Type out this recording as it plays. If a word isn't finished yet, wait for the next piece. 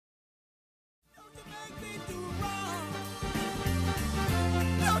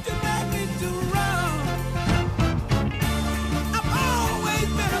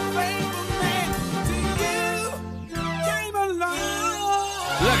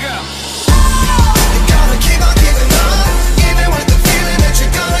go. You gotta keep on keeping on, even with the feeling that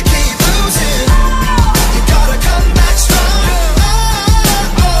you're gonna keep losing. You gotta come back strong.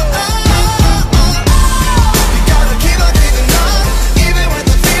 You gotta keep on keeping on, even with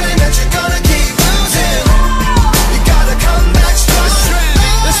the feeling that you're gonna keep losing. You gotta come back strong.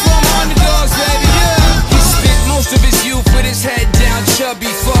 That's for my underdogs, baby, yeah. He spent most of his youth with his head down,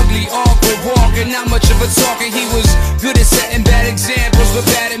 chubby, fugly, awkward walking, not much of a talker. He was good at setting bad examples, but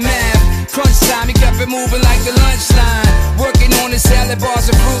bad at math. Crunch time, he kept it moving like the lunch line, working on his salad bars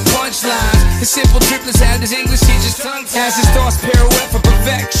and fruit punchlines. His simple triplets had his English teacher's tongue tied. As his thoughts pirouette for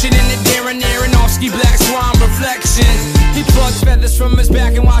perfection in the Darren Aronofsky Black Swan reflection. He plucked feathers from his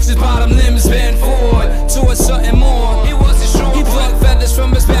back and watched his bottom limbs bend forward towards something more. He wasn't sure. He plucked feathers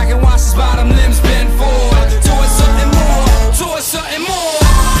from his back and watched his bottom limbs bend forward towards something more, towards something more.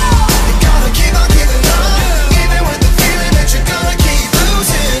 You gotta keep on keeping on, even with the feeling that you're gonna keep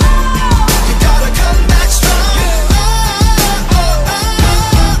losing. You gotta come back strong.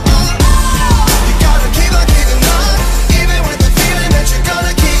 You gotta keep on keeping on, even with the feeling that you're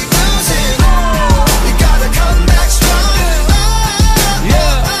gonna keep losing. You gotta come back strong.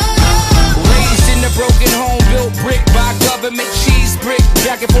 Yeah. Raised in a broken home, built brick by government cheese brick.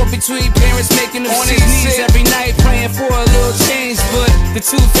 Back and forth between parents, making them on his knees every night, praying for a little change. But the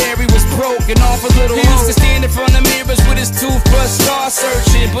tooth fairy was broken off a little. He used to stand in front of mirrors with his toothbrush, star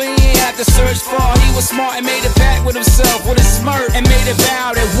searching, but he ain't had to search far. He was smart and made a pact with himself with a smirk, and made a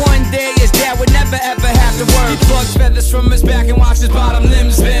vow that one day his dad would never ever have to work. He plucked feathers from his back and watched his bottom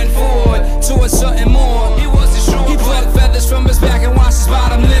limbs bend forward towards something more. He wasn't sure. He plucked feathers from his back and watched his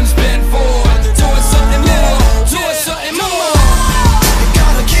bottom limbs bend forward towards something more, towards something more. You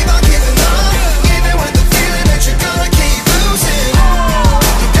gotta keep on keeping on, even with the feeling that you're gonna keep losing.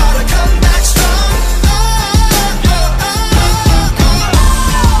 You gotta come back strong.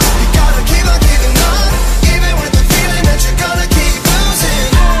 You gotta keep on keeping on, even with the feeling that you're gonna keep losing.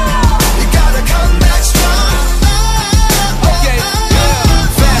 You gotta come back strong. Okay,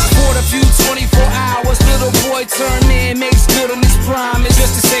 yeah. Fast forward a few 24 hours, little boy turned in, makes good on his promise.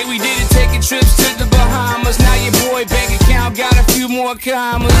 Just to say we did it, taking trips to the Bahamas. Now your boy bank account got a few more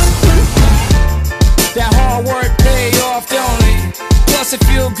commas. That hard work pay off, don't it? Plus it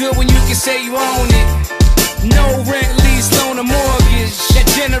feel good when you can say you own it. No rent, lease, loan, or mortgage. That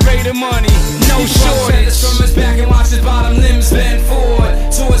generator money, no shortage. From his back and watched his bottom limbs bend forward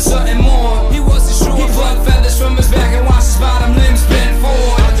towards something more. He wasn't sure. He plucked feathers from his back and watched his bottom limbs bend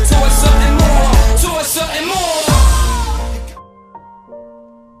forward towards something more, towards something more.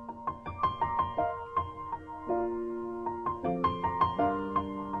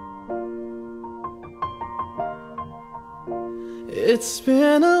 It's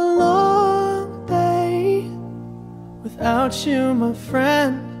been a long day without you, my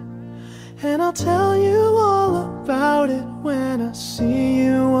friend, and I'll tell you all about it when I see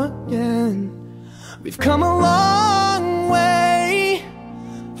you again. We've come a long way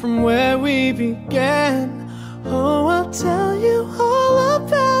from where we began. Oh, I'll tell you all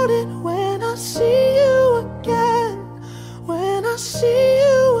about it when I see you again, when I see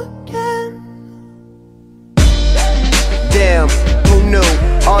you again. Damn, who knew?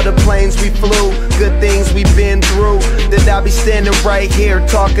 All the planes we flew, good things we've been through, that I'll be standing right here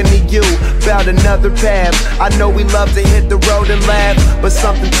talking to you about another path. I know we love to hit the road and laugh, but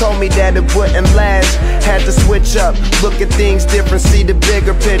something told me that it wouldn't last. Had to switch up, look at things different, see the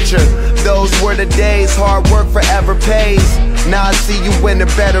bigger picture. Those were the days, hard work forever pays. Now I see you in a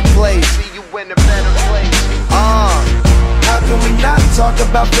better place. How can we not talk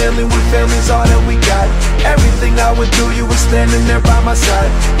about family when family's all that we got? Everything I would do, you were standing there by my side,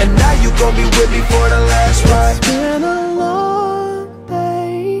 and now you gon' be with me for the last ride. It's been a long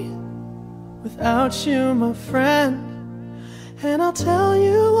day without you, my friend, and I'll tell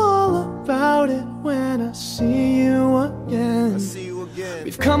you all about it when I see you again.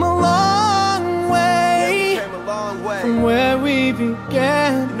 We've come a long way, from where we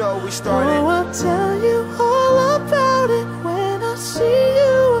began. You know we started. Oh, I'll tell you all about it when I see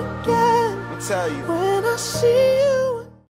you again. I'll tell you. When I see you